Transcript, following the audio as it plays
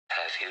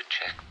Have you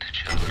checked the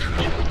children?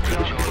 You're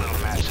a little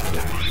mad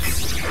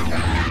sometimes.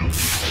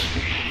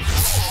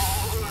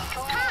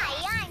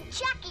 Hi, I'm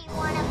Chucky.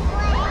 Wanna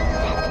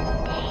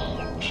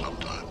play?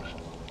 Sometimes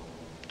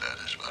that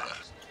is better.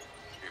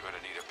 You're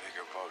gonna need a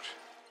bigger boat.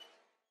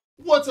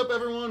 What's up,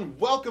 everyone?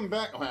 Welcome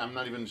back. Oh, I'm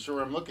not even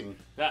sure I'm looking.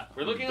 Yeah,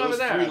 we're looking Those over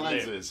there. three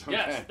lenses. Okay.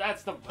 Yes,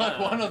 that's the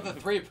One of the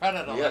three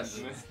Predator Yes,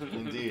 lenses.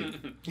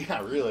 indeed.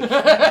 Yeah, really.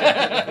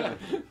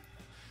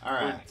 All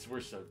right.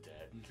 We're so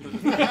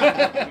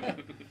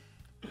dead.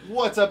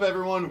 What's up,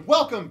 everyone?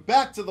 Welcome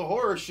back to the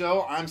horror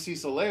show. I'm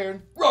Cecil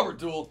Laird. Robert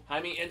Duel.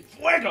 Jaime and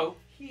Fuego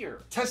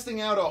here.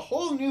 Testing out a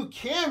whole new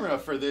camera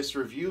for this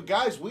review.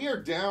 Guys, we are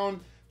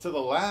down to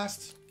the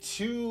last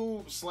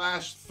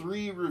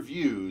 2/3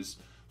 reviews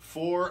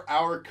for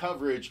our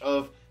coverage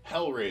of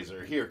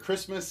Hellraiser. Here,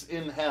 Christmas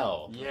in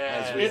Hell.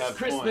 Yes. as we It's have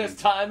Christmas coined.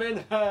 time in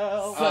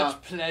hell.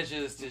 Such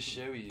pleasures to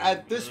show you.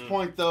 At this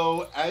point,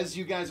 though, as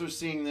you guys are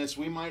seeing this,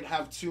 we might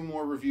have 2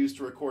 more reviews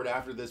to record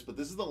after this, but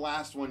this is the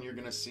last one you're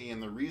going to see,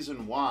 and the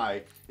reason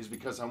why is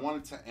because I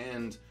wanted to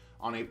end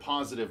on a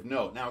positive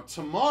note. Now,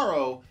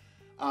 tomorrow,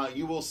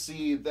 you will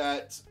see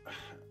that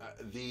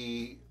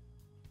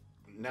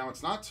Now,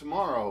 it's not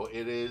tomorrow,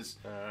 it is...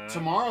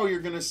 tomorrow, you're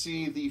going to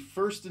see the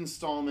first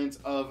installment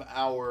of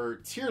our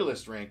tier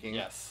list ranking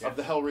of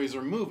the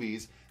Hellraiser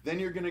movies. Then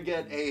you're going to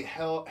get a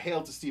Hail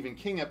to Stephen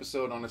King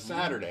episode on a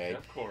Saturday.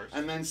 Of course.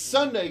 And then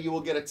Sunday, you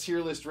will get a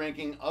tier list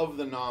ranking of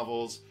the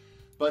novels.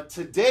 But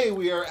today,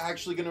 we are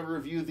actually going to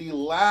review the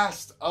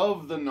last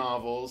of the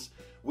novels,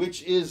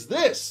 which is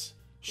this.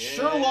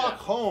 Sherlock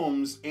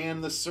Holmes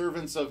and the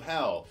Servants of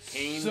Hell.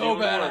 Kane So doing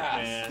the work,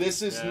 badass. man.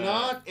 This is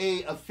not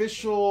a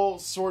official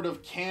sort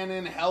of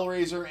canon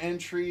Hellraiser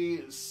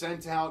entry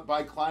sent out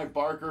by Clive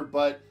Barker,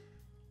 but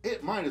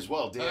it might as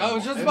well. I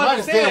was just it about might to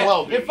as say damn it.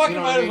 well be, It fucking you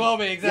know what might I as mean? well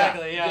be,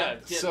 exactly, yeah.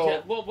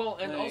 So- Well,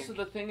 and like- also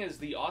the thing is,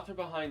 the author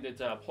behind it,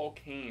 Paul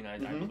Kane, I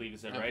believe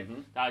is it, right?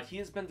 Mm-hmm. He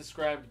has been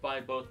described by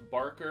both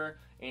Barker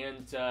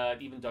and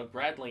even Doug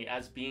Bradley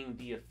as being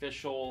the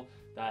official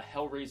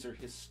Hellraiser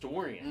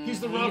historian.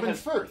 He's the He Robin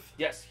has- Firth.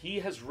 Yes, he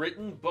has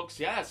written books.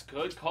 Yes,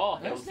 good call.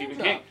 Hail Nice Stephen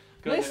name King. drop.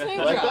 Good. Nice name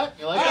You like drop. that?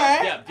 You like All that?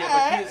 right.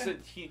 Yeah, but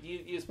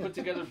he has put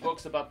together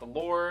books about the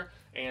lore,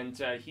 and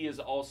he has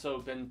also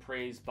been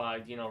praised by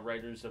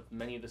writers of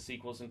many of the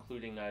sequels,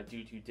 including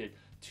dude who did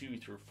 2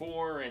 through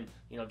 4, and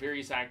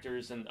various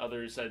actors and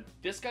others.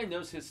 This guy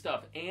knows his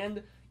stuff,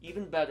 and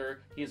even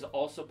better, he has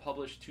also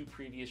published 2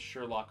 previous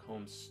Sherlock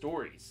Holmes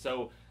stories.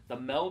 So the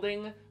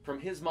melding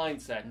from his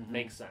mindset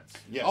makes sense.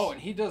 Yes. Oh,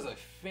 and he does a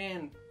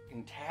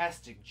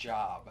fantastic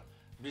job.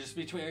 Just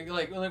between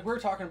like we were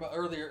talking about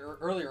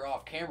earlier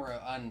off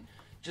camera on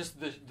just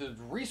the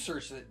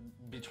research that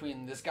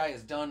between this guy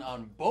has done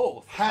on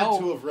both. Had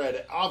to have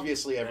read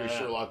obviously every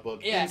Sherlock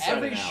book. Yeah, inside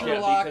every and out.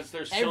 Sherlock, because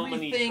there's so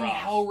many everything tropes.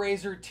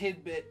 Hellraiser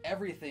tidbit,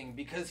 everything,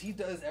 because he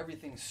does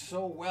everything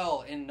so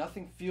well and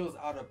nothing feels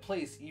out of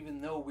place,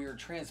 even though we're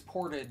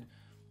transported,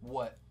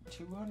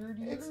 200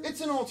 years?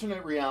 It's an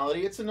alternate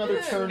reality. It's another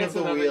turn of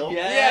the another- wheel.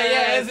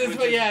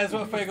 It's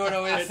what Fuego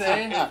always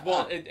say.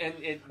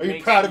 Are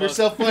you proud of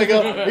yourself,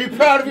 Fuego? Are you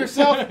proud of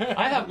yourself?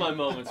 I have my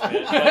moments,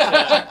 man.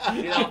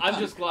 But, I'm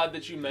just glad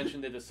that you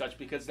mentioned it as such,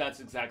 because that's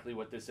exactly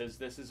what this is.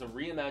 This is a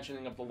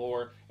reimagining of the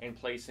lore and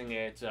placing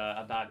it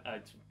about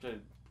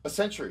A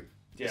century.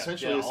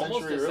 Essentially a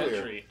almost century a earlier.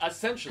 century.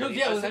 Essentially,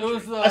 Yeah, it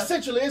was the...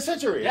 Essentially a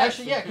century.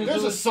 Actually, yeah, 'cause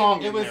there's it was, a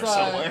song it in was, there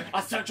somewhere. A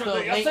the century.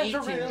 late A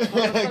century.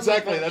 18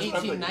 Exactly, that's what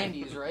I'm thinking.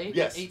 1890s, right?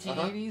 Yes,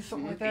 1880s,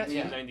 something like that.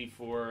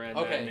 1894, and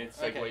Okay, then it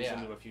segues okay, yeah.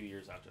 into a few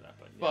years after that.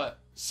 But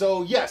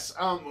So yes,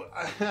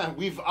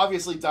 we've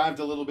obviously dived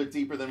a little bit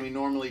deeper than we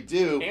normally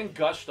do. and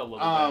gushed a little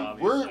bit.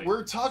 Obviously.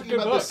 We're talking It's a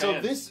good about this. book, So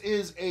man. this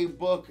is a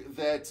book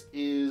that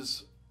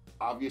is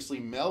obviously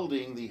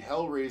melding the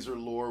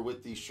Hellraiser lore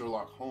with the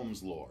Sherlock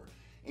Holmes lore.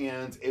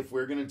 And if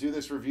we're going to do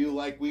this review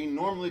like we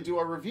normally do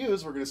our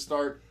reviews, we're going to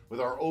start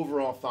with our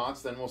overall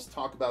thoughts. Then we'll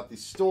talk about the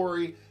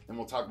story. Then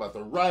we'll talk about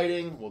the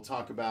writing. We'll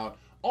talk about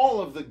all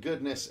of the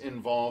goodness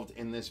involved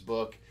in this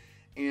book.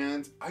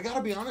 And I got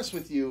to be honest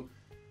with you,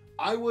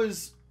 I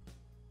was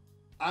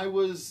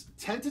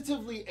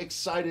tentatively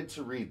excited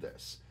to read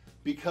this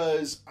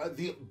because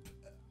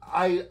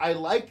I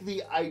like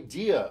the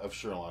idea of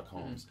Sherlock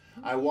Holmes.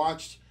 I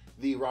watched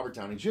the Robert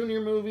Downey Jr.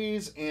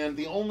 movies, and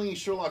the only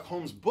Sherlock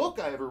Holmes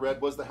book I ever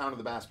read was The Hound of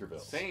the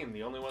Baskervilles. Same,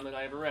 the only one that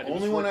I ever read. Only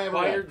it was one I ever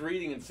read. required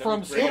reading in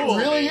From 7th grade. It school.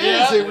 really is.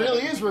 Yeah. It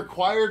really is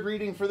required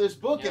reading for this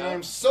book, and Yeah.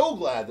 I'm so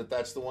glad that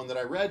that's the one that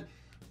I read.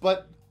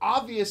 But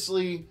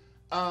obviously,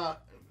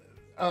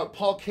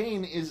 Paul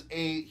Kane is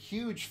a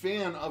huge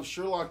fan of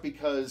Sherlock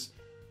because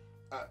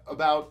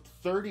about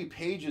 30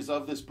 pages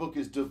of this book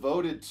is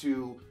devoted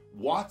to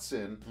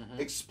Watson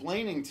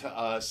explaining to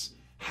us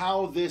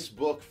how this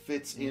book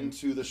fits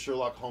into the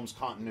Sherlock Holmes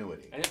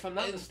continuity. And if I'm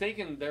not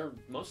mistaken, they're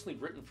mostly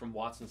written from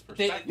Watson's They,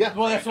 perspective. Yeah.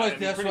 well, that's right? what, I mean,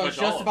 that's pretty what I was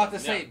much all just of about to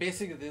them, say. yeah.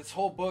 Basically, this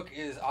whole book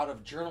is out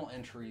of journal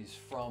entries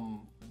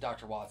from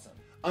Dr. Watson.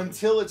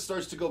 Until it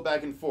starts to go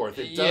back and forth.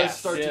 It does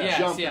start to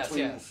jump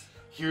between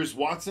here's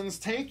Watson's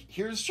take,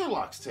 here's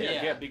Sherlock's take.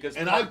 Yeah, because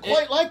And I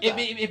quite like that.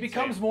 It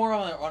becomes more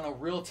on a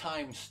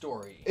real-time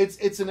story.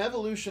 It's an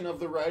evolution of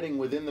the writing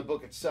within the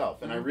book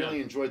itself, and I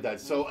really enjoyed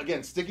that. So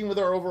again, sticking with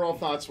our overall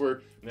thoughts,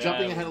 we're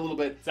jumping ahead a little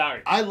bit.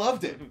 Sorry. I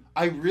loved it.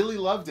 I really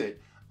loved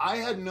it. I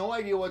had no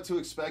idea what to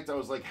expect. I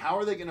was like, how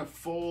are they going to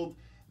fold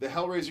the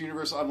Hellraiser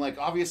universe? I'm like,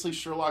 obviously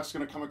Sherlock's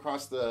going to come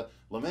across the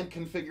Lament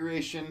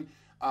configuration.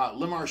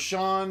 Le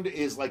Marchand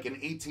is like an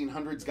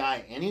 1800s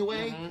guy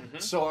anyway.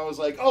 So I was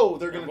like, oh,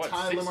 they're going to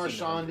tie Le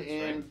Marchand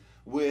in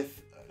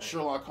with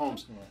Sherlock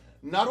Holmes.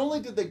 Not only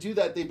did they do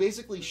that, they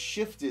basically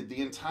shifted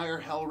the entire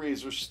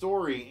Hellraiser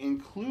story,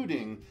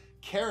 including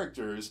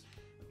characters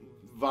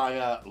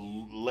via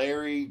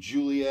Larry,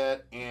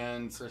 Juliet,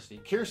 and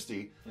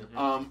Kirsty.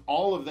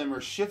 All of them are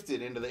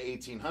shifted into the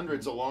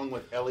 1800s, along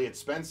with Elliot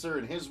Spencer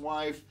and his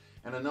wife,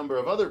 and a number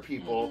of other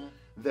people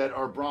that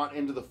are brought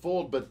into the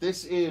fold. But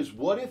this is,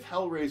 what if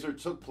Hellraiser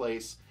took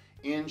place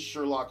in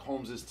Sherlock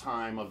Holmes'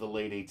 time of the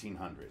late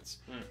 1800s?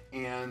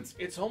 And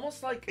it's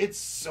almost like... it's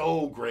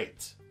so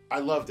great. I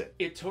loved it.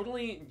 It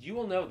totally... You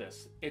will know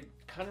this. It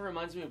kind of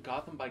reminds me of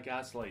Gotham by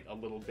Gaslight a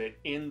little bit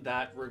in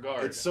that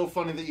regard. It's so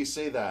funny that you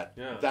say that.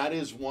 Yeah. That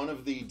is one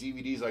of the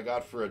DVDs I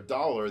got for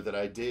 $1 that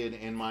I did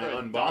in my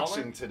For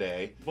unboxing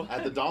today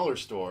at the dollar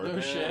store. No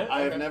shit.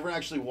 I have never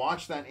actually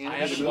watched that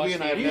animated haven't movie,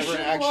 and watched I've it. You never should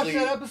actually... watch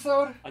that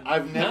episode.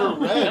 I've never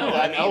read that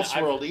I mean,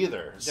 Elseworld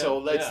either.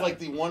 So that's yeah.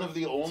 like one of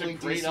the only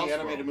great DC Elseworld.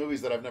 animated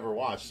movies that I've never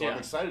watched. So I'm Yeah.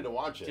 excited to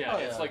watch it. Yeah, Oh,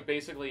 it's yeah. like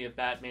basically if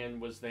Batman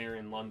was there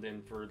in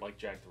London for like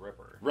Jack the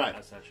Ripper, Right.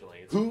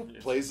 Essentially, Who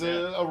plays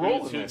a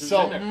role in this? who's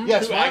So in there.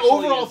 yes, Who my actually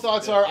overall is-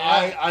 thoughts are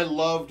yeah. I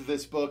loved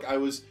this book. I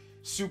was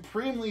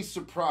supremely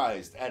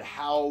surprised at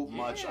how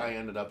much I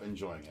ended up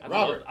enjoying it.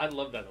 Robert, I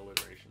love that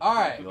alliteration. All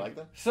right. you like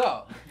that?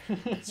 So,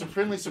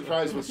 Supremely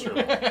surprised with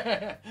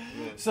Sherlock.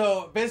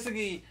 so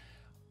basically,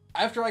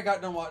 after I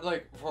got done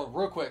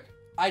real quick,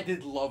 I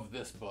did love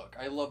this book.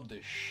 I loved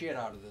the shit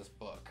out of this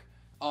book.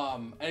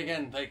 And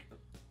again,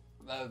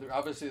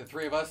 obviously the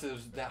three of us, it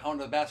was the Hound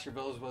of the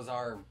Baskervilles was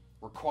our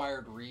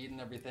required read and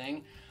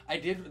everything.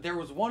 There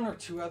was one or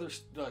two other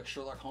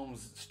Sherlock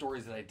Holmes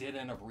stories that I did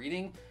end up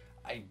reading.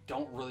 I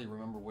don't really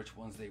remember which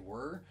ones they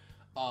were.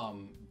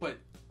 But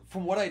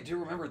from what I do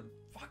remember,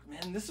 fuck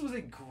man, this was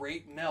a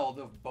great meld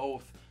of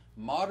both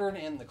modern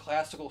and the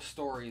classical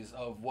stories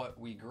of what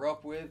we grew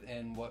up with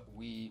and what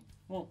we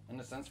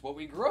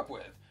grew up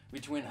with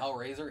between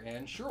Hellraiser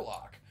and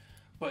Sherlock.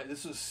 But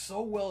this was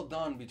so well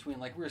done between,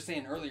 like we were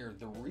saying earlier,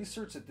 the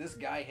research that this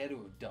guy had to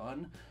have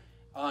done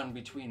on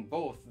between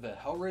both the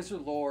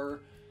Hellraiser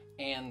lore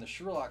and the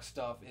Sherlock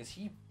stuff is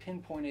he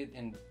pinpointed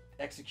and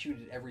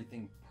executed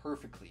everything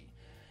perfectly.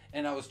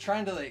 And I was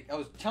trying to I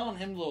was telling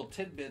him little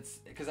tidbits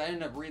because I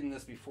ended up reading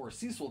this before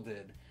Cecil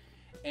did.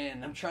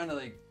 And I'm trying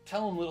to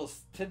tell him little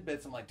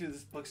tidbits. I'm like, dude,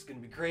 this book's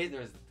going to be great.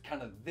 There's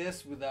kind of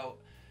this without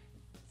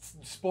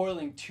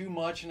spoiling too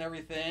much and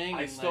everything.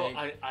 I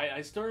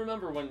still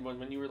remember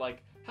when you were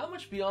like, how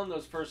much beyond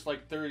those first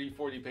 30,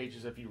 40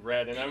 pages have you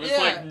read? And I was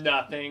like,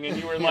 nothing. And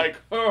you were like,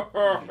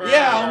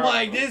 yeah, I'm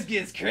like, this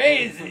gets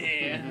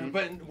crazy.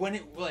 But when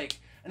it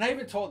and I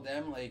even told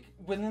them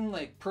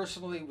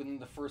personally within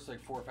the first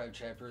 4 or 5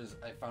 chapters,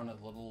 I found it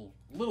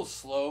a little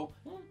slow,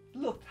 a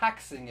little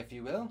taxing, if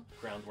you will.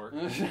 Groundwork.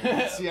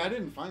 See, I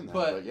didn't find that,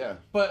 but yeah.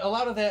 But a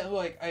lot of that,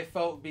 I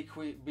felt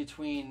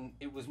between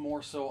it was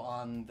more so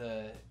on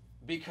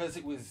because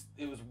it was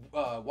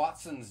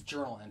Watson's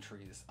journal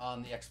entries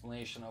on the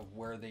explanation of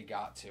where they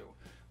got to.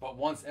 But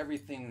once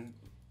everything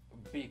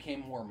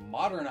became more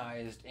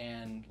modernized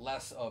and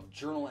less of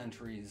journal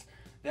entries,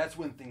 that's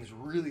when things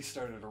really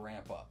started to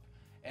ramp up.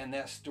 And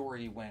that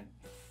story went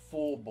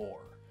full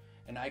bore.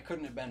 And I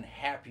couldn't have been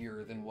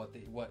happier than what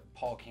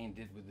Paul Kane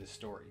did with this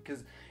story.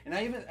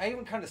 I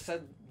even kind of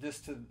said this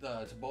to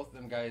both of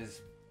them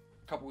guys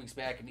a couple weeks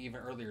back and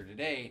even earlier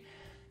today,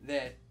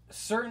 that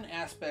certain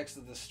aspects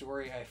of the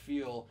story I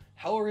feel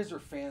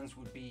Hellraiser fans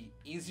would be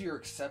easier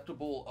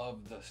acceptable of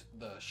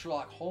the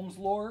Sherlock Holmes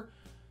lore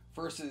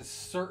versus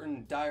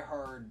certain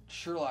diehard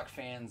Sherlock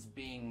fans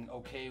being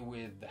okay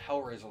with the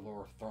Hellraiser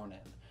lore thrown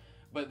in.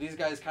 But these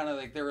guys kind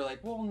of they were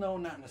like, well, no,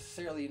 not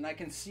necessarily, and I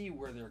can see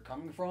where they're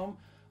coming from,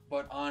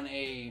 but on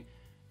a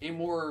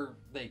more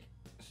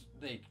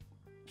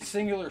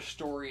singular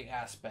story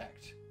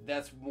aspect,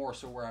 that's more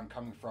so where I'm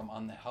coming from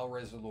on the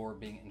Hellraiser lore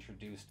being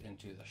introduced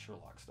into the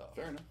Sherlock stuff.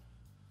 Fair enough.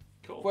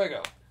 Cool.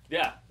 Fuego.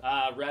 Yeah,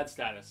 rad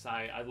status.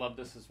 I love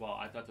this as well.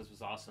 I thought this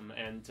was awesome,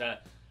 and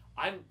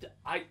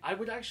I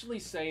would actually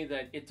say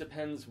that it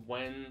depends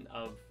when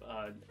of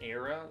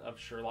era of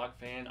Sherlock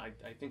fan I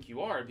think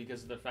you are,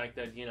 because of the fact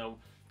that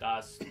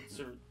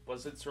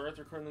was it Sir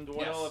Arthur Conan Doyle,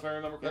 Yes. if I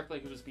remember correctly,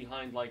 who was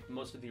behind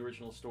most of the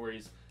original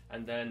stories,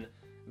 and then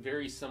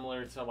very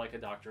similar to a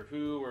Doctor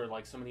Who or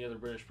some of the other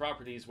British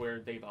properties where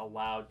they've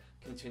allowed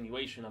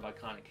continuation of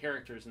iconic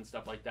characters and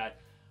stuff like that.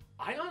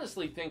 I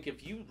honestly think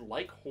if you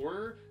like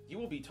horror, you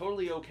will be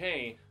totally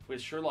okay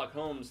with Sherlock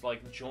Holmes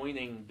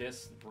joining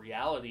this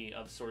reality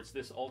of sorts,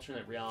 this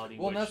alternate reality,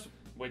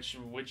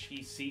 which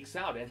he seeks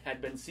out and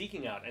had been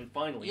seeking out, and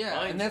finally Yeah,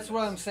 finds and that's in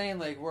what this. I'm saying.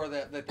 Like where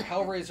that the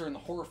Hellraiser and the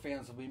horror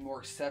fans will be more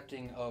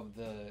accepting of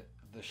the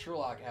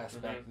Sherlock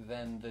aspect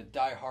than the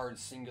diehard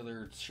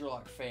singular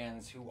Sherlock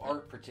fans who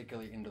aren't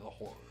particularly into the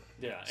horror.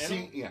 Yeah, and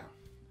See, yeah.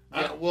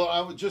 Yeah. Well,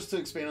 I would just to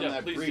expand on Yeah,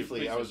 that please do, briefly.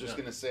 please I was do, just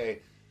yeah. going to say,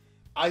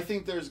 I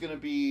think there's going to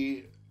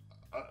be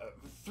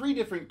 3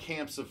 different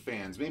camps of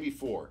fans, maybe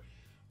 4,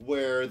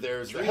 where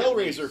there's the 3 at Hellraiser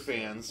least.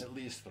 fans At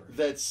least 3.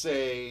 that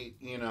say,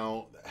 you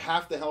know,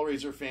 half the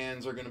Hellraiser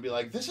fans are going to be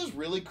like, this is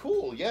really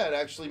cool. Yeah, it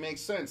actually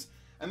makes sense.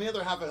 And the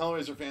other half of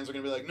Hellraiser fans are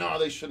going to be like, no,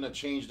 they shouldn't have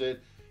changed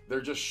it.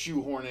 They're just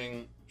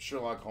shoehorning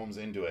Sherlock Holmes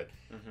into it.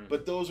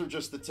 But those are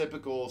just the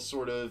typical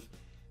sort of,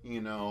 you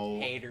know,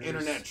 Haters.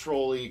 internet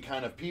trolley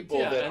kind of people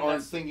Yeah, that and aren't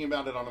that's- thinking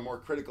about it on a more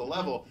critical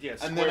level. Yeah,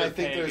 and then I square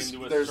think peg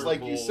into a there's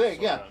like you say,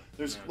 circle, yeah, sorta.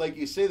 there's Yeah. like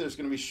you say, there's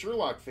going to be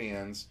Sherlock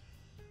fans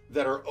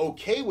that are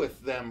okay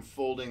with them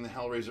folding the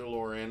Hellraiser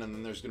lore in, and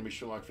then there's going to be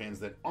Sherlock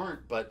fans that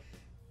aren't. But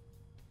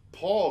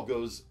Paul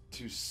goes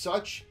to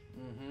such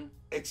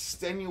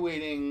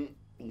extenuating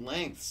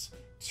lengths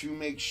to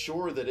make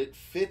sure that it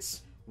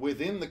fits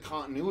within the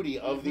continuity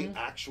of the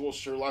actual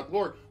Sherlock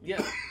lore.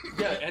 Yeah,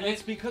 and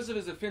it's because of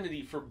his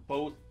affinity for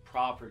both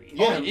properties.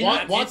 Yeah,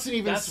 And Watson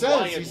even that's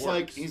why says it he's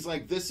works.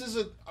 like this is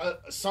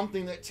a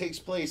something that takes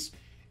place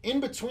in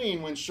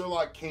between when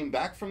Sherlock came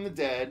back from the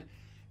dead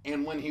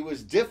and when he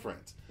was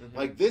different.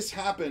 Like this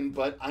happened,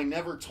 but I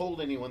never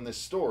told anyone this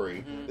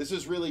story. This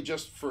is really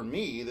just for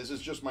me. This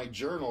is just my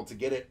journal to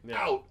get it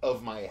out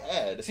of my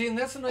head. See, and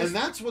that's a nice. And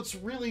that's what's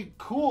really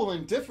cool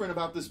and different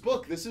about this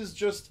book. This is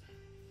just,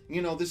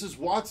 you know, this is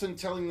Watson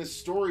telling this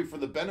story for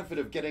the benefit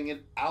of getting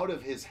it out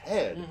of his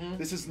head.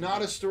 This is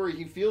not a story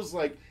he feels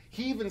like.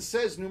 He even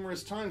says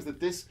numerous times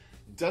that this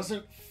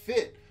doesn't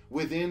fit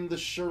within the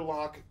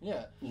Sherlock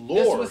lore.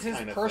 This was his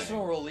kind of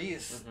personal thing.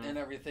 release and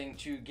everything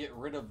to get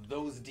rid of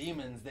those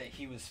demons that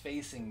he was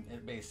facing,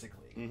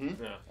 basically.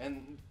 Yeah.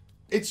 And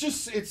It's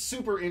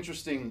super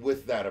interesting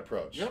with that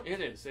approach. Yep.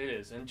 It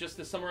is. And just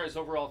to summarize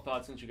overall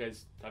thoughts, since you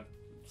guys have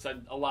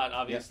said a lot,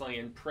 obviously,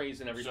 and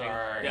praise and everything.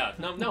 Sorry. Yeah,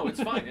 no,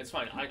 it's fine. It's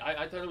fine.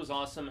 I thought it was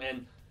awesome,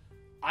 and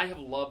I have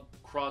loved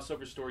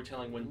crossover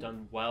storytelling when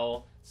done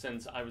well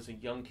since I was a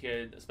young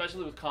kid,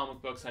 especially with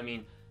comic books. I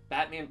mean,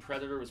 Batman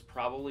Predator was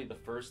probably the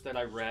first that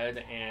I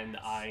read, and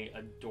I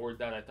adored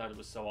that. I thought it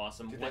was so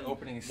awesome. Dude, that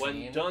opening when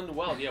scene. done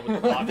well, yeah,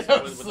 with the box,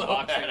 That with was the so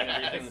boxing and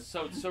badass.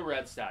 everything, so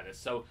rad status.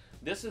 So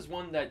this is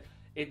one that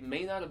it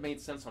may not have made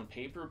sense on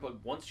paper,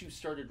 but once you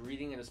started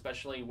reading it,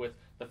 especially with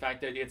the fact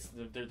that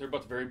they're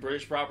both very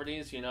British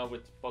properties, you know,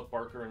 with both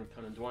Barker and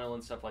Conan Doyle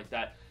and stuff like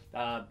that.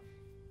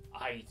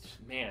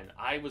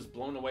 I was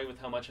blown away with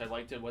how much I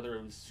liked it. Whether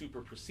it was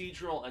super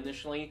procedural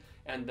initially,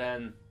 and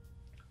then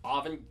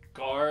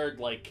avant-garde,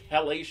 like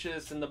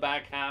hellacious in the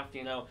back half,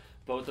 you know,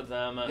 both of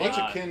them. Much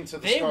akin to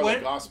the they Scarlet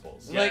went-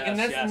 Gospels. like, and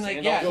that's- and,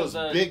 like, yeah. It goes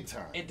also big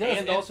time. it does.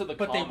 And also the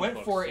but they comic went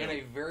books, for it too. in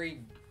a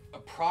very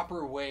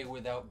proper way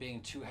without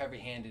being too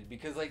heavy-handed.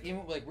 Because, like,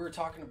 even like we were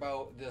talking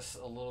about this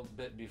a little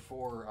bit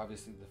before,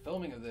 obviously the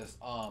filming of this.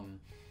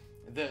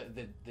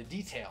 The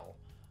detail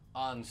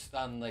on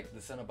like the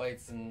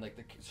Cenobites and like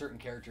the certain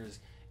characters.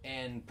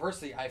 And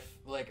personally,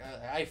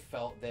 I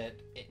felt that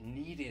it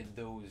needed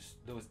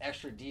those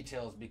extra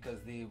details because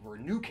they were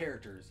new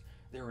characters.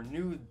 There were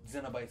new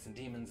Xenobites and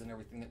demons and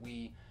everything that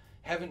we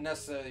haven't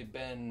necessarily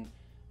been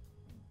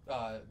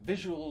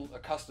visual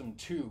accustomed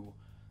to.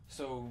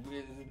 So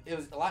it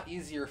was a lot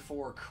easier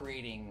for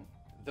creating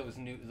those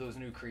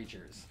new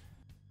creatures.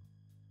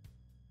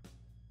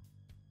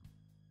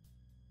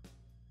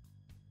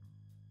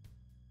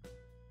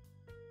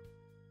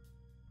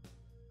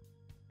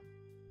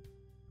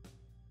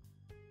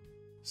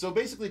 So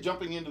basically,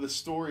 jumping into the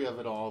story of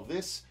it all,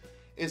 this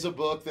is a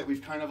book that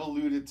we've kind of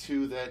alluded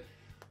to that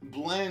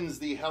blends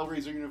the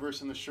Hellraiser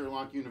universe and the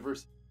Sherlock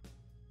universe.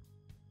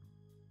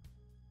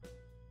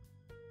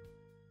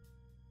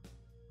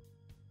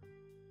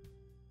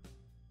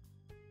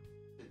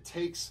 It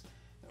takes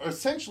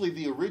essentially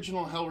the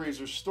original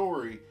Hellraiser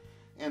story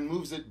and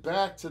moves it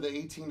back to the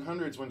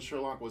 1800s when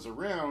Sherlock was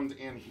around,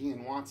 and he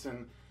and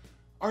Watson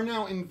are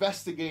now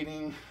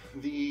investigating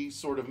the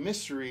sort of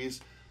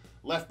mysteries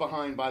left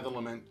behind by the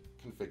Lament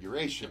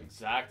configuration.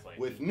 Exactly.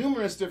 With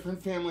numerous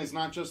different families,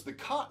 not just the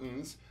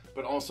Cottons,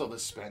 but also the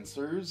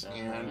Spencers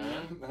and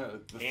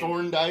the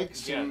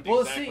Thorndikes. Yeah, and Well,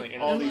 exactly. see,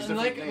 And all and, these and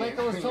like different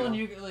I was names, telling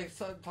you you, like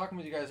talking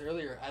with you guys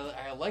earlier,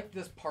 I liked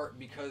this part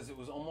because it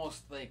was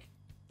almost like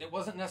it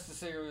wasn't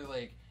necessarily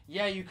like,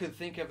 yeah, you could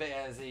think of it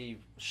as a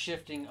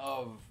shifting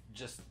of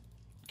just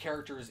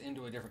characters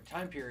into a different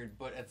time period,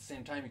 but at the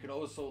same time, you could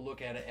also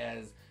look at it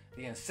as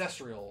the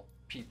ancestral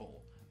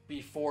people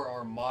before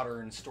our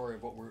modern story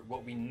of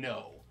what we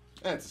know.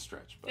 That's a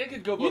stretch. But It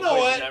could go both You know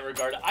ways what? in that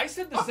regard. I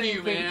said the Fuck same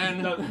you, thing.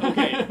 man. No,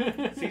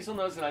 okay, Cecil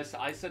knows that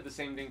I said the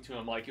same thing to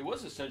him. Like, it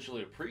was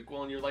essentially a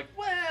prequel, and you're like,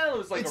 well, it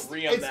was like a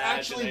reimagining. it's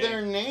actually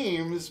their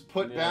names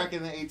put Yeah. back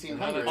in the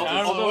 1800s.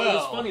 Although it was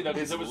well. funny though,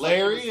 because It's it was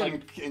Larry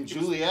like, and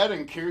Juliet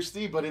and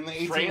Kirsty, but in the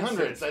 1800s.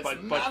 Francis, That's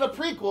but- not a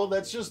prequel.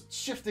 That's just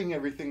shifting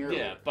everything earlier.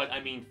 yeah, but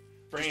I mean,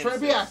 Just trying to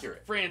be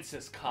accurate.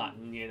 Francis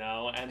Cotton, you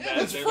know, and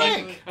it's they're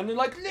Frank. like, and they're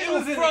like, It little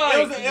was a- Frank.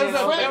 it was a- you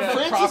know?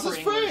 Francis proper is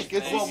English Frank.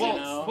 It's thing, the Well, you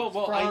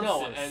know? I know,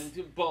 Francis.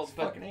 and but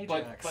fucking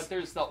Ajax. but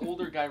there's the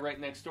older guy right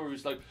next door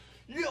who's like,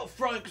 little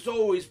Frank's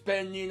always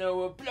been, you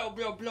know, a blah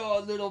blah blah,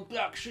 little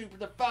black sheep of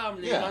the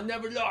family, and Yeah. I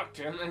never liked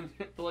him, and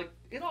like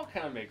it all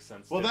kind of makes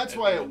sense. Well, to- that's at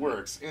why the it end.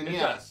 works. And It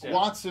yeah, does, yeah.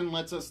 Watson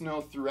lets us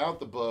know throughout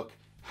the book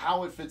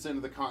how it fits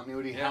into the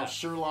continuity, how Yeah.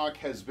 Sherlock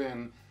has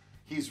been.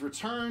 He's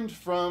returned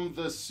from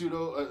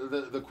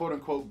the the quote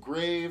unquote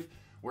grave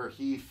where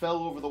he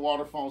fell over the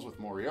waterfalls with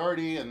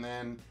Moriarty, and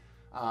then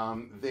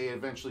they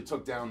eventually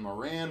took down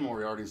Moran,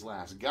 Moriarty's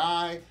last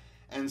guy.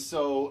 And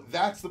so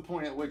that's the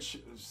point at which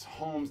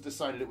Holmes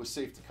decided it was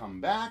safe to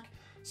come back.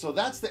 So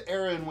that's the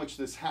era in which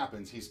this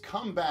happens. He's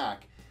come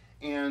back,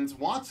 and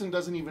Watson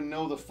doesn't even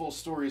know the full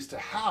story as to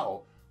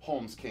how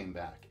Holmes came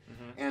back.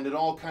 And it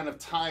all kind of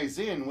ties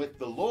in with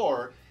the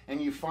lore, and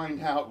you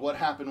find out what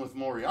happened with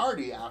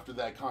Moriarty after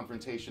that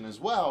confrontation as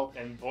well.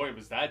 And boy,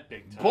 was that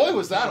big time. Boy,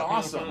 was that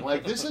awesome.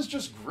 Like, this is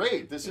just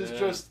great. This is Yeah.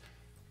 just,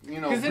 you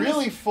know, 'Cause in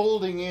really this-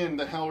 folding in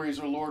the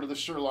Hellraiser lore to the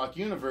Sherlock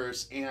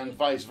universe and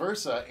vice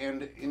versa.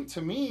 And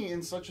to me,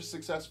 in such a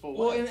successful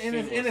Well, way. in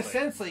a seamlessly.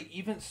 sense, like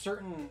even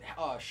certain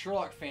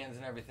Sherlock fans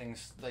and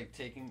everything's like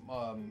taking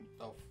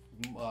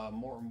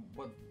more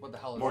what the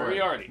hell is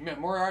Moriarty. That?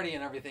 Moriarty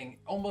and everything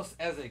almost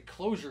as a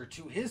closure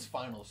to his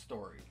final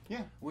story.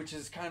 Yeah. which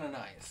is kind of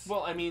nice.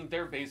 Well, I mean,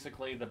 they're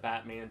basically the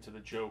Batman to the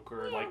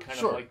Joker, like kind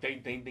Sure. of like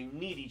they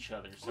need each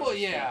other. So Well, to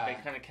speak. yeah. They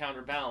kind of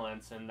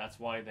counterbalance, and that's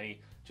why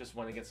they just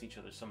went against each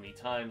other so many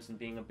times. And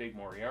being a big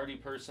Moriarty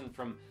person,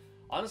 from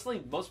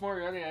honestly, most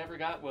Moriarty I ever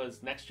got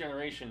was Next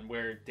Generation,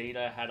 where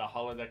Data had a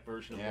holodeck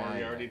version of Yeah,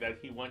 Moriarty yeah. that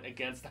he went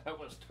against. That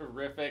was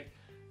terrific.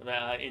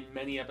 In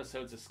many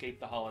episodes, escaped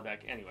the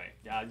holodeck. Anyway,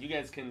 you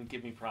guys can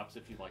give me props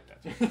if you like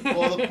that. Too.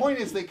 Well, the point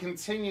is they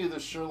continue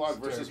the Sherlock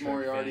Star versus Trek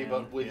Moriarty, fan.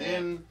 but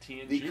within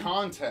Yeah. the TNG.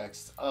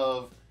 context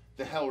of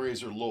the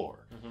Hellraiser lore.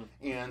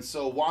 And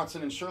so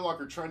Watson and Sherlock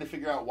are trying to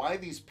figure out why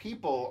these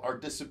people are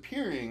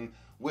disappearing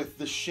with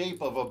the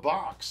shape of a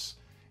box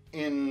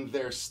in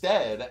their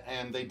stead,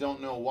 and they don't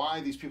know why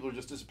these people are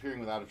just disappearing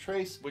without a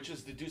trace. Which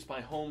is deduced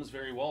by Holmes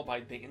very well by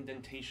the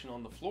indentation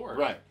on the floor.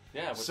 Right.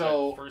 Yeah, with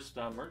So- that first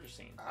murder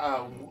scene.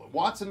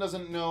 Watson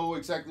doesn't know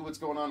exactly what's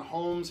going on.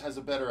 Holmes has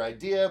a better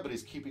idea, but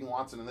he's keeping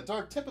Watson in the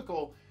dark.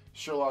 Typical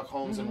Sherlock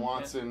Holmes and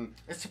Watson,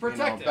 It's to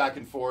protect him. back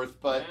and forth.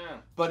 But Yeah.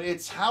 but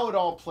it's how it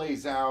all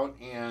plays out.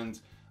 And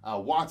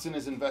Watson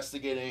is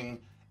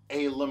investigating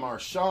a Le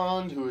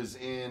Marchand who is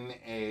in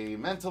a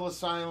mental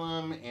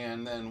asylum,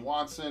 and then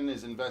Watson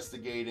is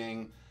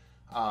investigating,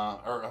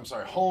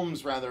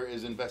 Holmes rather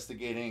is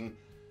investigating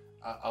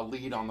a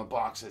lead on the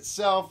box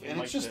itself, and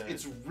like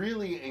it's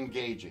really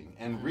engaging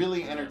and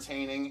really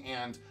entertaining.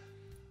 And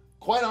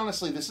quite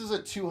honestly, this is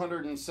a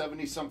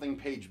 270 something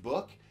page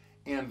book,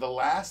 and the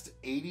last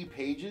 80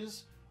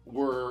 pages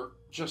were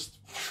just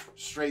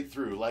straight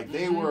through. Like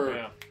they were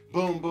Yeah.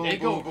 boom, boom, They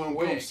go boom, boom, boom.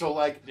 quick. So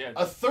like Yeah.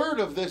 a third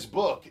of this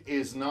book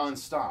is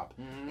nonstop,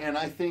 and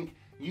I think.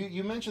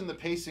 You mentioned the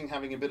pacing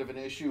having a bit of an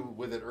issue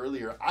with it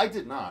earlier. I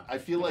did not. I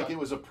feel like it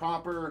was a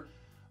proper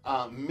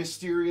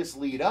mysterious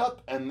lead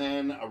up, and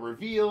then a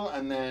reveal,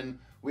 and then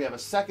we have a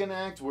second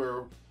act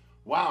where,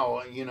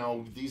 wow,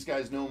 these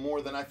guys know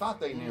more than I thought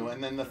they knew.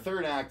 And then the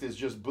third act is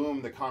just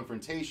boom, the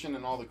confrontation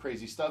and all the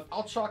crazy stuff.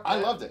 I'll chalk. I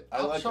That, loved it.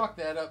 I'll liked chalk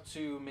that up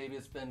to maybe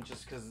it's been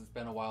just because it's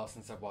been a while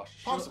since I've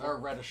watched Possible. or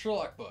read a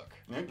Sherlock book.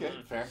 Okay,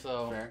 fair,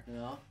 So fair. you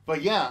know,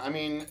 But yeah, I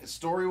mean,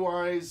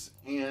 story-wise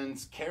and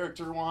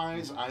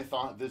character-wise, I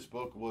thought this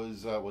book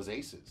was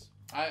aces.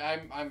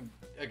 I'm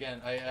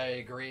again. I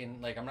agree,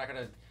 and like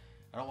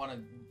I don't want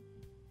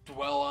to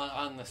dwell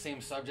on the same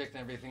subject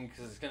and everything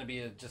because it's going to be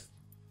a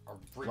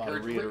lot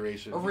of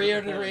reiteration.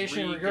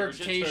 regurgitation,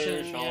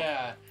 Regurgitation.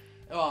 yeah.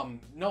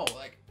 No,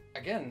 like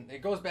again,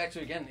 it goes back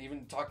to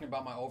even talking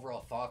about my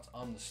overall thoughts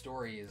on the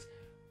story is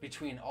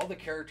between all the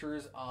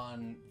characters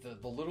on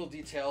the little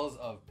details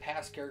of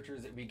past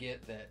characters that we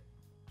get that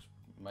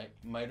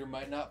might or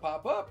might not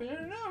pop up, you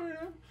know.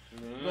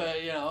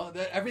 But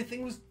that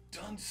everything was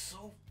done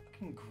so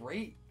fucking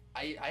great.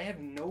 I have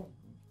no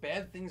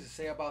bad things to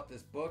say about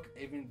this book,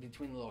 even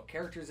between the little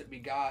characters that we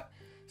got.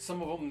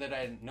 Some of them that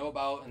I didn't know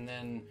about, and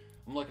then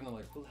I'm looking at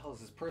who the hell is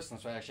this person?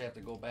 So I actually have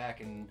to go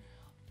back and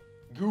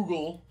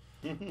Google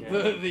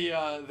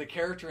the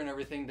character and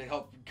everything to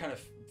help kind of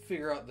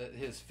figure out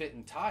his fit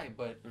and tie.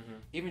 But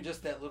even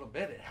just that little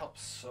bit, it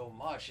helps so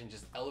much and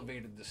just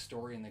elevated the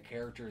story and the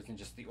characters and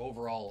just the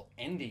overall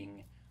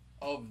ending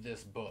of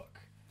this book.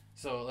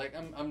 So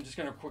I'm just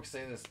gonna quick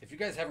say this: if you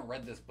guys haven't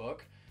read this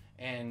book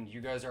and you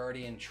guys are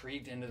already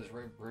intrigued into this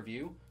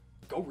review,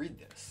 go read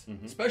this.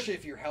 Especially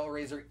if you're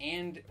Hellraiser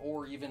and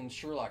or even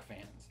Sherlock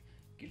fans.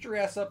 Get your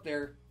ass up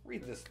there,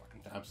 read this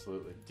fucking thing.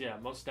 Absolutely. Yeah,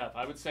 most stuff.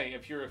 I would say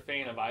if you're a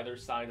fan of either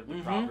side of the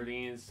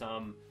properties,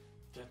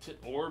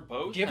 or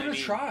both, Give it a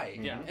try.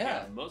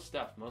 Yeah, most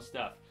stuff.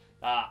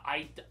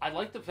 I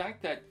like the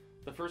fact that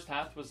the first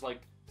half was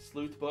like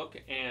sleuth book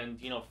and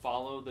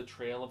follow the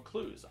trail of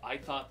clues. I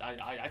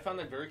found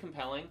that very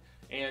compelling,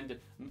 and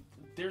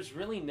there's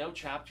really no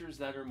chapters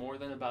that are more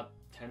than about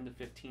 10 to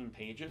 15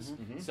 pages,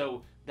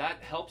 so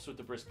that helps with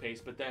the brisk pace.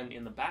 But then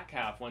in the back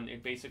half, when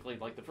it basically,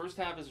 like, the first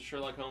half is a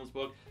Sherlock Holmes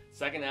book,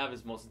 second half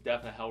is most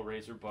def a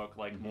Hellraiser book,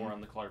 like more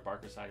on the Clark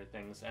Barker side of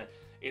things, and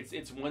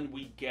it's when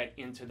we get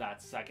into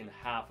that second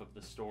half of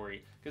the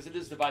story, because it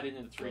is divided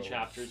into 3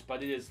 chapters,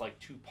 but it is like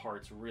 2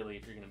 parts, really,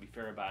 if you're going to be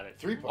fair about it.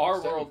 3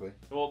 parts, Our world,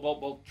 technically.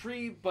 well,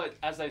 3, but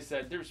as I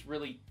said, there's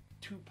really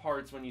 2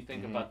 parts when you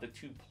think about the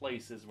 2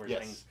 places where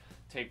things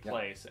take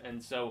place.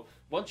 And so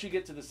once you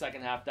get to the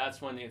second half,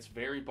 that's when it's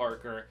very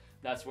Barker.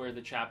 That's where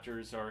the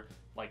chapters are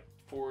like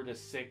 4 to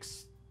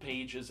 6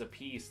 pages a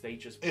piece. They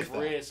just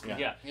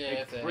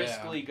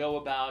briskly go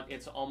about.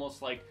 It's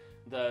almost like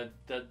the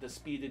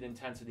speeded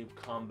intensity of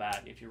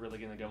combat, if you're really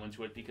going to go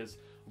into it, because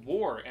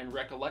war and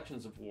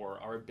recollections of war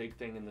are a big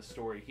thing in the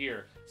story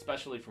here,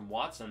 especially from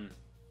Watson.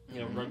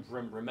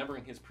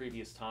 Remembering his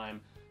previous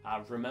time,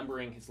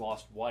 remembering his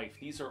lost wife.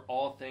 These are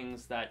all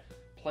things that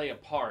play a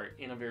part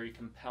in a very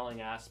compelling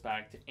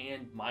aspect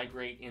and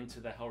migrate into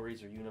the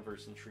Hellraiser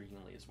universe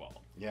intriguingly as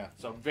well. Yeah.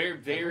 So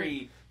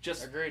very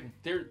just Agreed.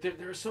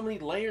 There are so many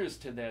layers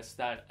to this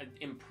that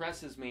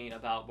impresses me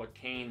about what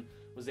Kane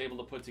was able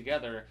to put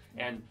together.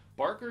 And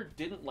Barker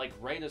didn't like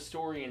write a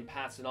story and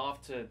pass it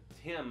off to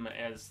him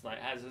as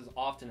has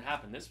often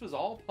happened. This was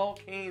all Paul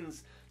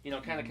Kane's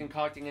kind of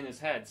concocting in his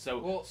head.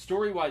 So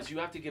story-wise, you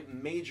have to give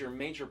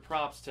major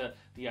props to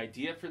the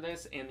idea for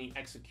this and the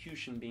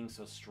execution being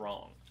so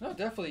strong. No,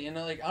 definitely.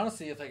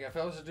 Honestly, if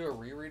I was to do a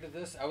reread of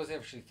this, I was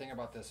actually thinking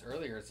about this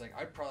earlier. It's like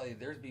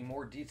there'd be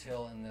more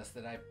detail in this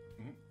that I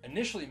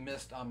initially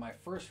missed on my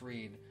first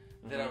read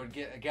that I would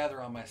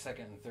gather on my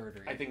second and third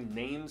read. I think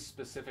names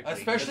specifically.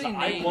 Especially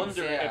names, I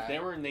wonder if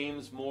there were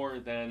names more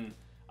than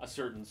a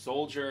certain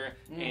soldier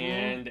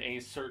and a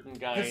certain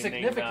guy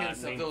named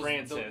Francis.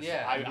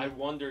 I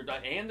wondered,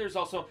 and there's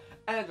also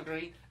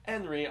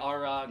Henry,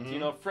 our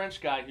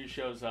French guy who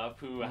shows up,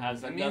 who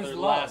has another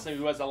last name,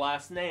 who has a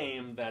last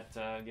name that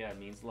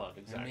means love.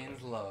 Exactly. It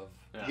means love.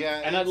 Yeah,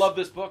 and I love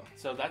this book,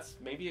 so that's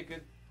maybe a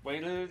good way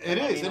to.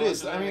 It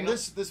is. I mean,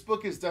 this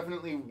book is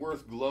definitely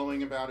worth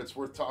glowing about. It's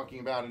worth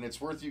talking about, and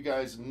it's worth you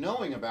guys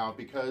knowing about,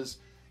 because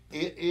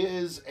it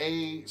is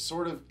a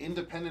sort of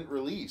independent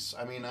release.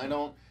 I mean, I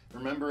don't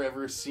remember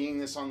ever seeing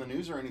this on the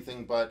news or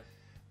anything, but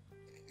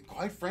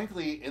quite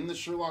frankly, in the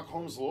Sherlock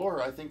Holmes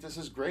lore, I think this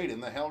is great. In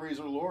the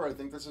Hellraiser lore, I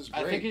think this is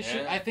great. I think it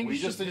should. I think we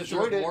just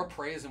enjoyed more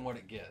praise than what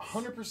it gets.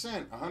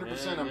 100%.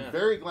 100%. I'm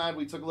very glad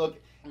we took a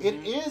look. It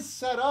is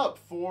set up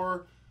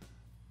for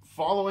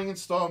following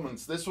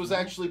installments. This was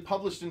actually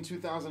published in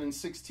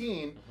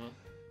 2016,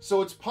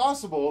 so it's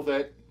possible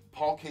that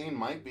Paul Kane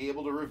might be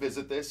able to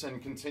revisit this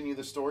and continue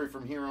the story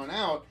from here on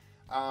out.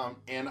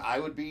 And I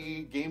would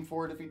be game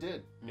for it if he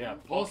did. Yeah,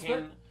 Paul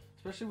Kane,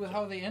 especially with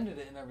how they ended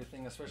it and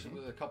everything, especially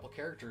with a couple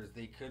characters,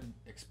 they could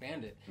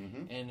expand it.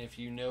 And if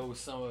you know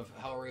some of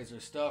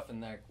Hellraiser's stuff,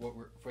 and that what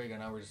Fuego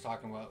and I were just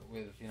talking about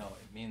with,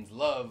 it means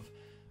love,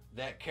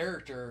 that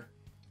character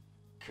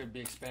could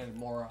be expanded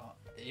more,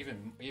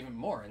 even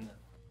more. And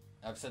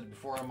I've said it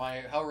before in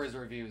my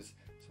Hellraiser reviews,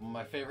 some of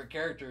my favorite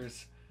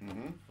characters.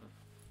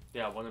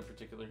 Yeah, one in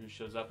particular who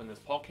shows up in this.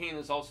 Paul Kane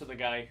is also the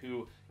guy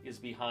who is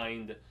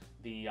behind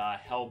the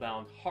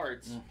Hellbound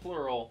Hearts,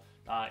 plural,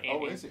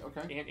 is he?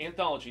 Okay.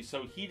 Anthology.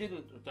 So he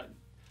didn't.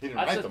 He didn't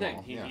That's write the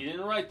them thing. all. He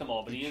didn't write them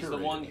all, but he is the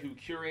one who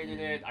curated Mm-hmm.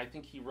 it. I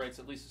think he writes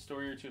at least a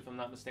story or two, if I'm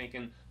not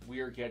mistaken.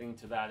 We are getting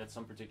to that at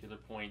some particular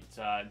point.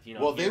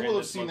 Well, they will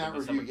have seen that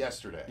review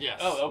yesterday. Yes.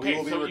 Oh, okay. We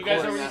will be So you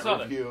guys recording already that saw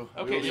that. review.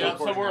 Okay, We will be so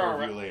recording we're that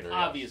review later, yes.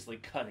 obviously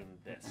cutting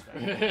this.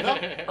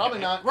 Nope, probably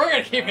not. We're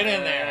going to keep it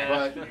in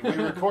there. But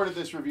we recorded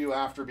this review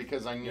after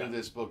because I knew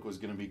this book was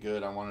going to be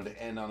good. I wanted to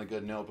end on a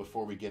good note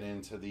before we get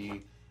into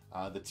the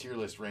tier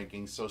list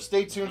rankings. So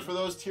stay tuned for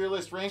those tier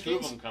list rankings. 2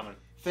 of them coming.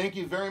 Thank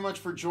you very much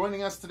for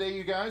joining us today,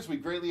 you guys. We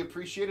greatly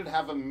appreciate it.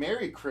 Have a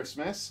Merry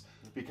Christmas,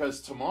 because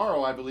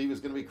tomorrow, I believe,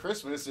 is going to be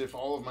Christmas if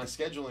all of my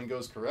scheduling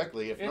goes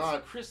correctly. If It's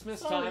not, Christmas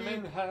time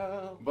in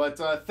hell. But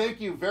thank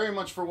you very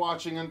much for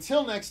watching.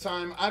 Until next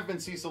time, I've been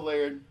Cecil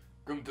Laird.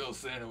 Come tell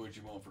Santa what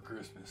you want for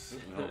Christmas.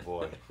 Oh,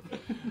 boy.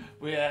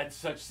 We had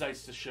such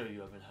sights to show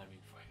you. I've been having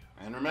for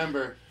you. And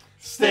remember,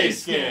 stay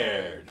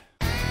scared.